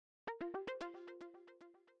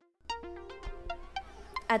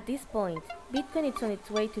At this point, Bitcoin is on its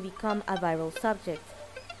way to become a viral subject.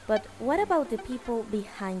 But what about the people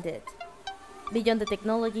behind it? Beyond the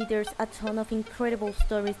technology, there's a ton of incredible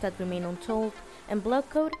stories that remain untold, and Block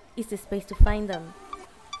Code is the space to find them.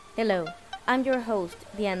 Hello, I'm your host,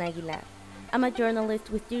 Diana Aguilar. I'm a journalist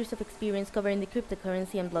with years of experience covering the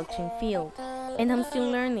cryptocurrency and blockchain field, and I'm still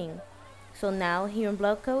learning. So now, here on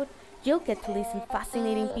Block Code, you'll get to listen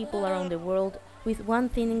fascinating people around the world with one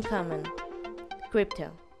thing in common: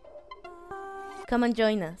 crypto. Come and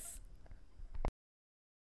join us.